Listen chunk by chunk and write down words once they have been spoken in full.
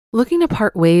Looking to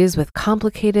part ways with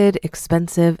complicated,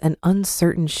 expensive, and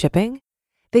uncertain shipping?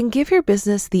 Then give your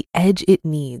business the edge it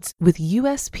needs with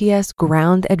USPS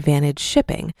Ground Advantage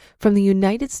shipping from the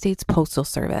United States Postal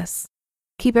Service.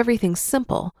 Keep everything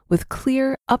simple with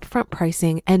clear, upfront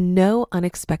pricing and no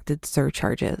unexpected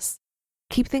surcharges.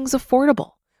 Keep things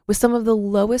affordable with some of the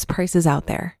lowest prices out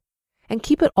there. And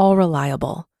keep it all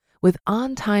reliable with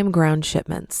on-time ground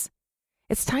shipments.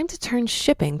 It's time to turn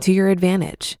shipping to your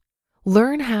advantage.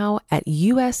 Learn how at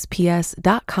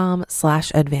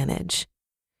USPS.com/advantage.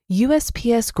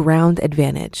 USPS Ground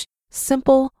Advantage.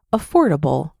 Simple,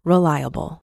 affordable,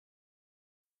 reliable.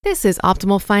 This is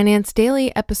Optimal Finance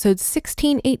Daily, episode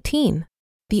 1618,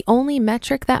 The Only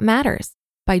Metric That Matters,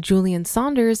 by Julien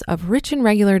Saunders of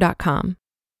richandregular.com.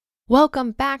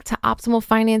 Welcome back to Optimal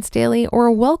Finance Daily,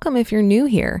 or welcome if you're new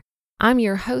here. I'm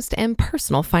your host and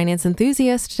personal finance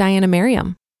enthusiast, Diana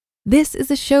Merriam. This is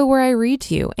a show where I read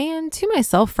to you, and to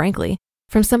myself, frankly,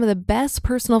 from some of the best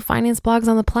personal finance blogs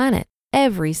on the planet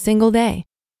every single day.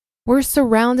 We're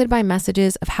surrounded by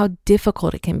messages of how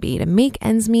difficult it can be to make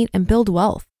ends meet and build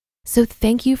wealth. So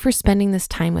thank you for spending this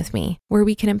time with me, where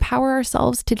we can empower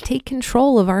ourselves to take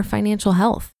control of our financial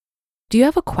health. Do you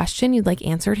have a question you'd like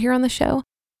answered here on the show?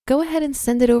 Go ahead and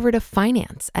send it over to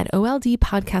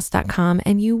finance@oldpodcast.com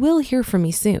and you will hear from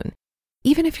me soon.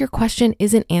 Even if your question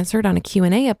isn't answered on a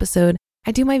Q&A episode,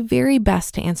 I do my very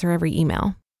best to answer every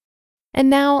email. And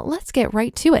now let's get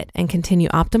right to it and continue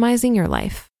optimizing your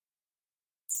life.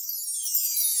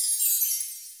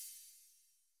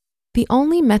 The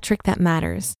Only Metric That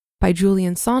Matters, by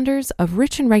Julien Saunders of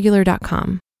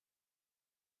richandregular.com.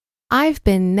 I've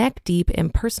been neck deep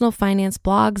in personal finance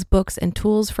blogs, books, and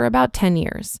tools for about 10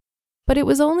 years. But it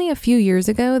was only a few years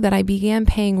ago that I began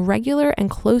paying regular and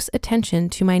close attention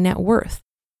to my net worth,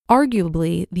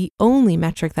 arguably the only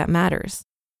metric that matters.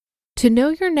 To know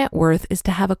your net worth is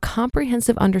to have a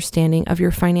comprehensive understanding of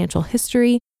your financial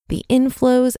history, the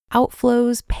inflows,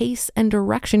 outflows, pace, and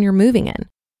direction you're moving in.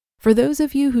 For those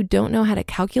of you who don't know how to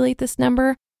calculate this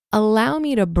number, allow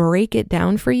me to break it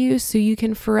down for you so you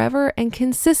can forever and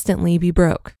consistently be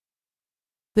broke.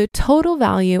 The total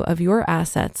value of your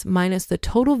assets minus the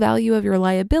total value of your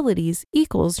liabilities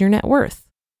equals your net worth.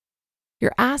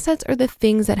 Your assets are the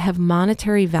things that have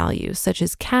monetary value, such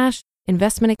as cash,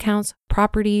 investment accounts,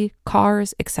 property,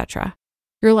 cars, etc.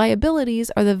 Your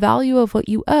liabilities are the value of what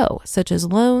you owe, such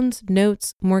as loans,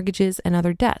 notes, mortgages, and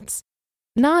other debts.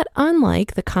 Not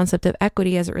unlike the concept of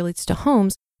equity as it relates to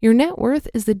homes, your net worth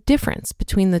is the difference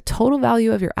between the total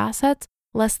value of your assets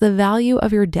less the value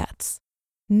of your debts.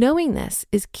 Knowing this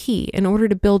is key in order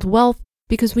to build wealth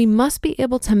because we must be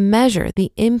able to measure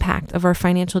the impact of our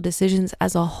financial decisions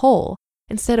as a whole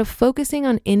instead of focusing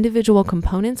on individual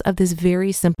components of this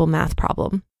very simple math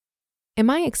problem. In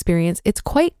my experience, it's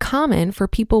quite common for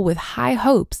people with high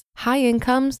hopes, high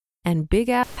incomes, and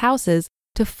big-ass houses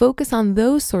to focus on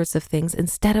those sorts of things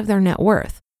instead of their net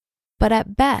worth. But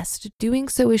at best, doing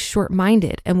so is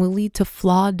short-minded and will lead to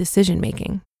flawed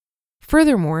decision-making.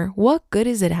 Furthermore, what good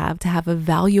does it have to have a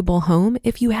valuable home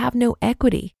if you have no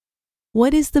equity?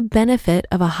 What is the benefit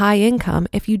of a high income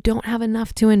if you don't have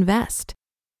enough to invest?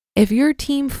 If you're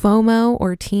team FOMO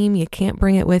or team you can't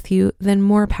bring it with you, then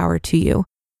more power to you.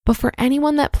 But for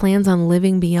anyone that plans on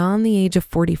living beyond the age of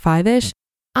 45-ish,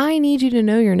 I need you to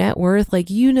know your net worth like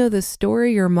you know the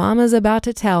story your mama's about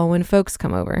to tell when folks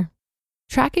come over.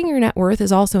 Tracking your net worth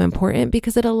is also important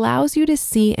because it allows you to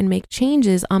see and make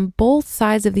changes on both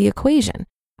sides of the equation,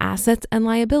 assets and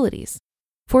liabilities.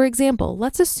 For example,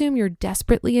 let's assume you're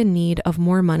desperately in need of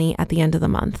more money at the end of the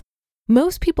month.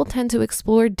 Most people tend to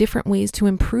explore different ways to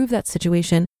improve that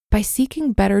situation by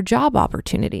seeking better job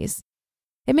opportunities.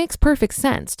 It makes perfect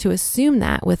sense to assume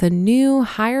that with a new,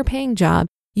 higher paying job,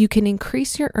 you can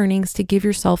increase your earnings to give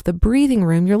yourself the breathing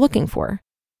room you're looking for.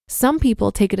 Some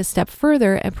people take it a step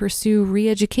further and pursue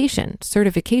re-education,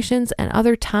 certifications, and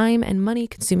other time and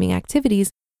money-consuming activities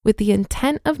with the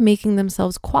intent of making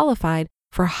themselves qualified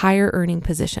for higher earning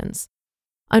positions.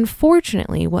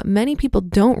 Unfortunately, what many people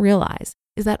don't realize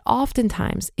is that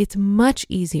oftentimes it's much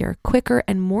easier, quicker,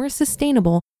 and more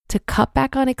sustainable to cut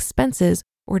back on expenses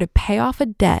or to pay off a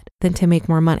debt than to make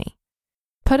more money.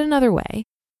 Put another way,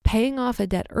 paying off a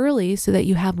debt early so that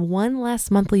you have one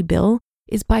less monthly bill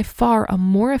is by far a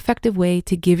more effective way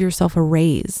to give yourself a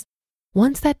raise.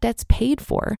 Once that debt's paid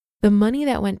for, the money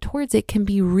that went towards it can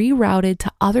be rerouted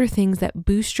to other things that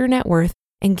boost your net worth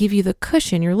and give you the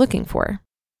cushion you're looking for.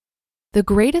 The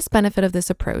greatest benefit of this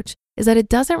approach is that it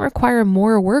doesn't require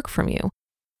more work from you.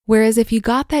 Whereas if you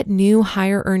got that new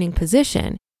higher earning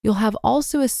position, you'll have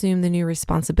also assumed the new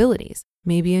responsibilities,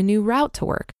 maybe a new route to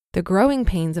work, the growing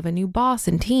pains of a new boss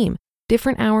and team,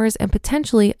 different hours, and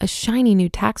potentially a shiny new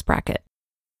tax bracket.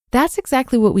 That's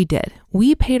exactly what we did.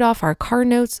 We paid off our car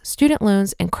notes, student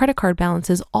loans, and credit card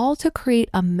balances, all to create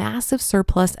a massive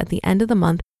surplus at the end of the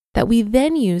month that we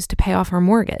then used to pay off our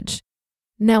mortgage.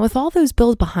 Now, with all those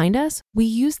bills behind us, we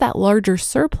used that larger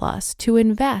surplus to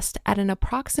invest at an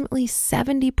approximately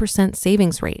 70%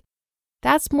 savings rate.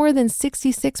 That's more than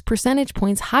 66 percentage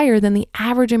points higher than the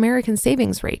average American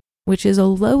savings rate, which is a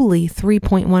lowly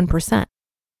 3.1%.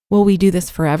 Will we do this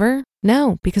forever?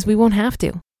 No, because we won't have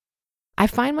to. I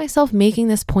find myself making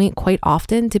this point quite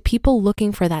often to people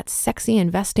looking for that sexy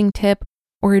investing tip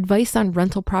or advice on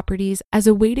rental properties as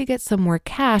a way to get some more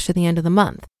cash at the end of the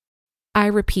month. I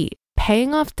repeat,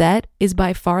 paying off debt is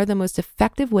by far the most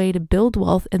effective way to build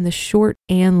wealth in the short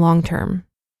and long term.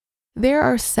 There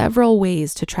are several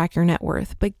ways to track your net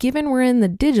worth, but given we're in the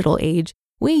digital age,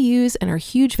 we use and are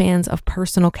huge fans of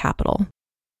Personal Capital.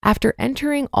 After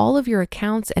entering all of your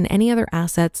accounts and any other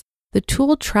assets, the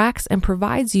tool tracks and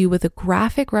provides you with a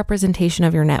graphic representation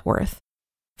of your net worth.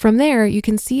 From there, you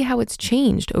can see how it's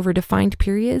changed over defined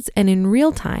periods and in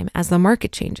real time as the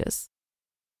market changes.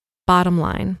 Bottom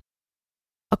line.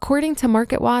 According to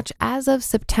MarketWatch, as of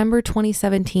September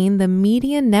 2017, the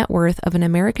median net worth of an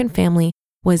American family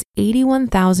was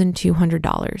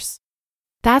 $81,200.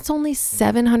 That's only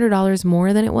 $700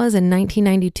 more than it was in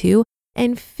 1992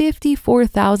 and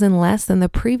 $54,000 less than the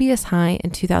previous high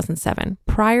in 2007,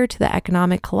 prior to the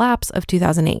economic collapse of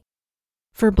 2008.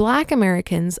 For Black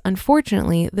Americans,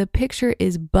 unfortunately, the picture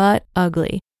is but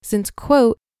ugly, since,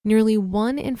 quote, nearly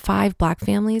 1 in 5 Black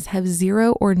families have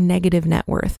zero or negative net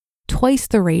worth, twice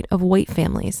the rate of white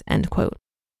families, end quote.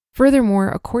 Furthermore,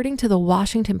 according to the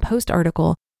Washington Post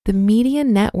article, the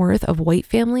median net worth of white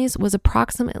families was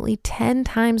approximately 10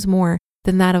 times more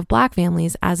than that of Black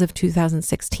families as of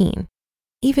 2016.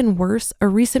 Even worse, a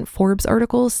recent Forbes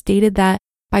article stated that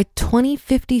by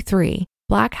 2053,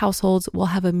 Black households will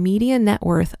have a median net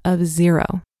worth of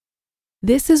 0.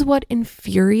 This is what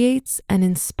infuriates and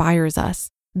inspires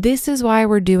us. This is why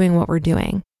we're doing what we're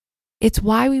doing. It's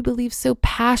why we believe so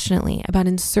passionately about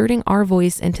inserting our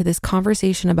voice into this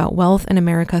conversation about wealth in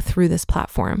America through this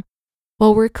platform.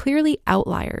 While we're clearly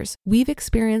outliers, we've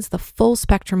experienced the full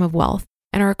spectrum of wealth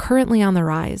and are currently on the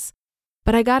rise.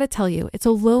 But I gotta tell you, it's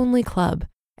a lonely club.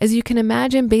 As you can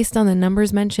imagine, based on the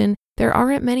numbers mentioned, there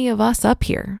aren't many of us up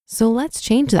here. So let's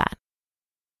change that.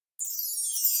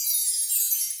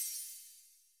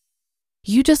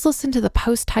 You just listened to the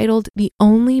post titled "The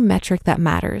Only Metric That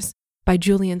Matters" by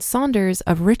Julien Saunders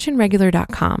of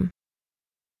richandregular.com.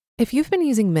 If you've been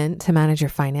using Mint to manage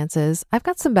your finances, I've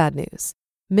got some bad news.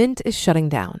 Mint is shutting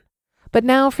down. But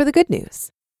now for the good news.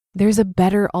 There's a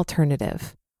better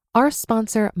alternative. Our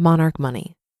sponsor, Monarch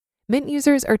Money. Mint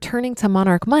users are turning to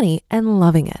Monarch Money and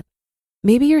loving it.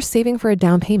 Maybe you're saving for a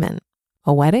down payment,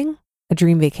 a wedding, a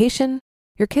dream vacation,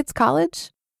 your kid's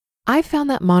college. I've found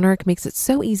that Monarch makes it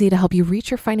so easy to help you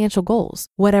reach your financial goals,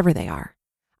 whatever they are.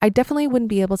 I definitely wouldn't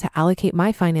be able to allocate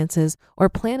my finances or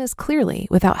plan as clearly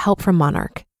without help from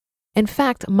Monarch. In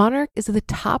fact, Monarch is the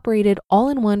top-rated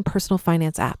all-in-one personal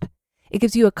finance app. It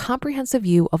gives you a comprehensive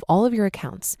view of all of your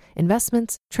accounts,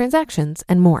 investments, transactions,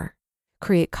 and more.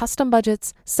 Create custom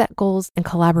budgets, set goals, and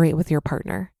collaborate with your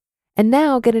partner. And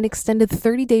now get an extended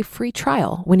 30-day free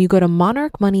trial when you go to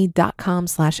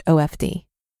monarchmoney.com/OFD.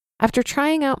 After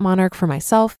trying out Monarch for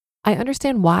myself, I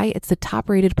understand why it's the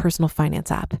top-rated personal finance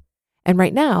app. And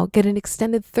right now, get an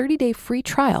extended 30-day free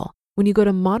trial when you go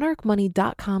to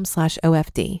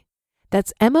monarchmoney.com/OFD.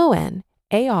 That's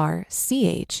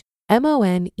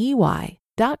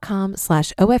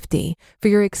monarchmoney.com/OFD for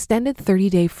your extended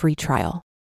 30-day free trial.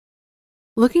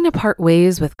 Looking to part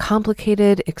ways with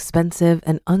complicated, expensive,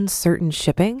 and uncertain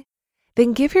shipping?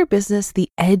 Then give your business the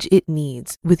edge it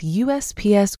needs with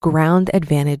USPS Ground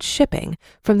Advantage shipping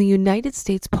from the United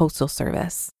States Postal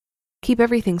Service. Keep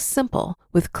everything simple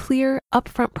with clear,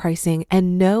 upfront pricing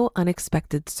and no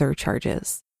unexpected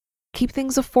surcharges. Keep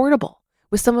things affordable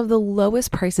with some of the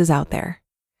lowest prices out there.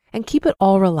 And keep it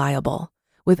all reliable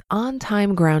with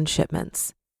on-time ground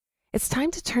shipments. It's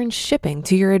time to turn shipping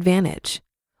to your advantage.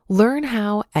 Learn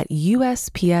how at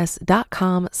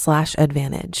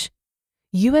USPS.com/advantage.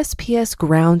 USPS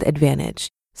Ground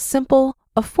Advantage. Simple,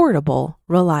 affordable,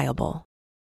 reliable.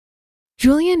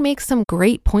 Julien makes some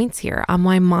great points here on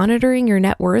why monitoring your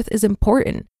net worth is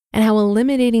important and how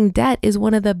eliminating debt is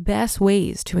one of the best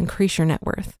ways to increase your net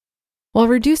worth. While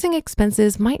reducing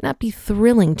expenses might not be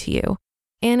thrilling to you,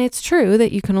 and it's true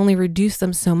that you can only reduce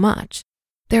them so much,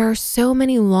 there are so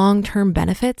many long-term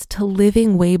benefits to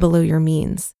living way below your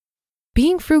means.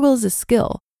 Being frugal is a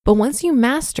skill, but once you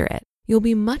master it, you'll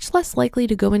be much less likely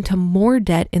to go into more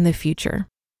debt in the future.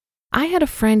 I had a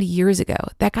friend years ago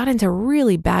that got into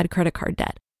really bad credit card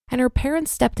debt, and her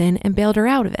parents stepped in and bailed her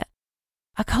out of it.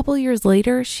 A couple years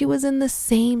later, she was in the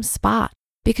same spot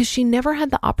because she never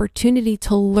had the opportunity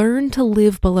to learn to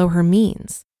live below her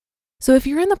means. So if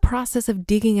you're in the process of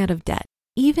digging out of debt,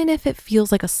 even if it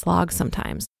feels like a slog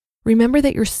sometimes, remember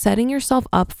that you're setting yourself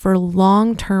up for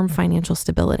long-term financial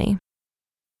stability.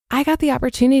 I got the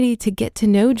opportunity to get to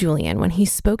know Julien when he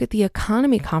spoke at the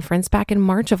Economy Conference back in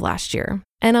March of last year,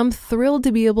 and I'm thrilled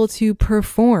to be able to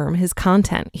perform his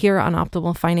content here on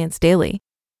Optimal Finance Daily.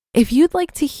 If you'd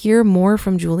like to hear more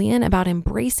from Julien about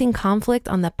embracing conflict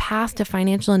on the path to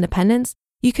financial independence,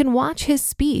 you can watch his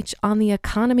speech on the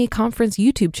Economy Conference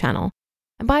YouTube channel.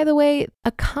 And by the way,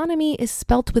 economy is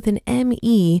spelt with an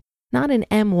M-E, not an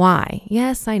M-Y.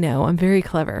 Yes, I know, I'm very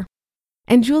clever.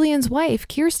 And Julien's wife,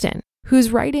 Kirsten,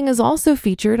 whose writing is also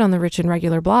featured on the Rich and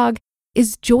Regular blog,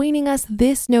 is joining us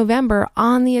this November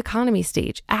on the economy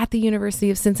stage at the University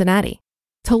of Cincinnati.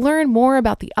 To learn more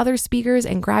about the other speakers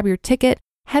and grab your ticket,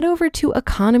 head over to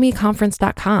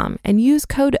economyconference.com and use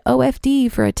code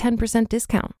OFD for a 10%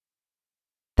 discount.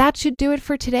 That should do it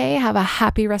for today. Have a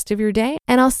happy rest of your day,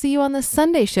 and I'll see you on the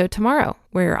Sunday show tomorrow,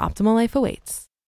 where your optimal life awaits.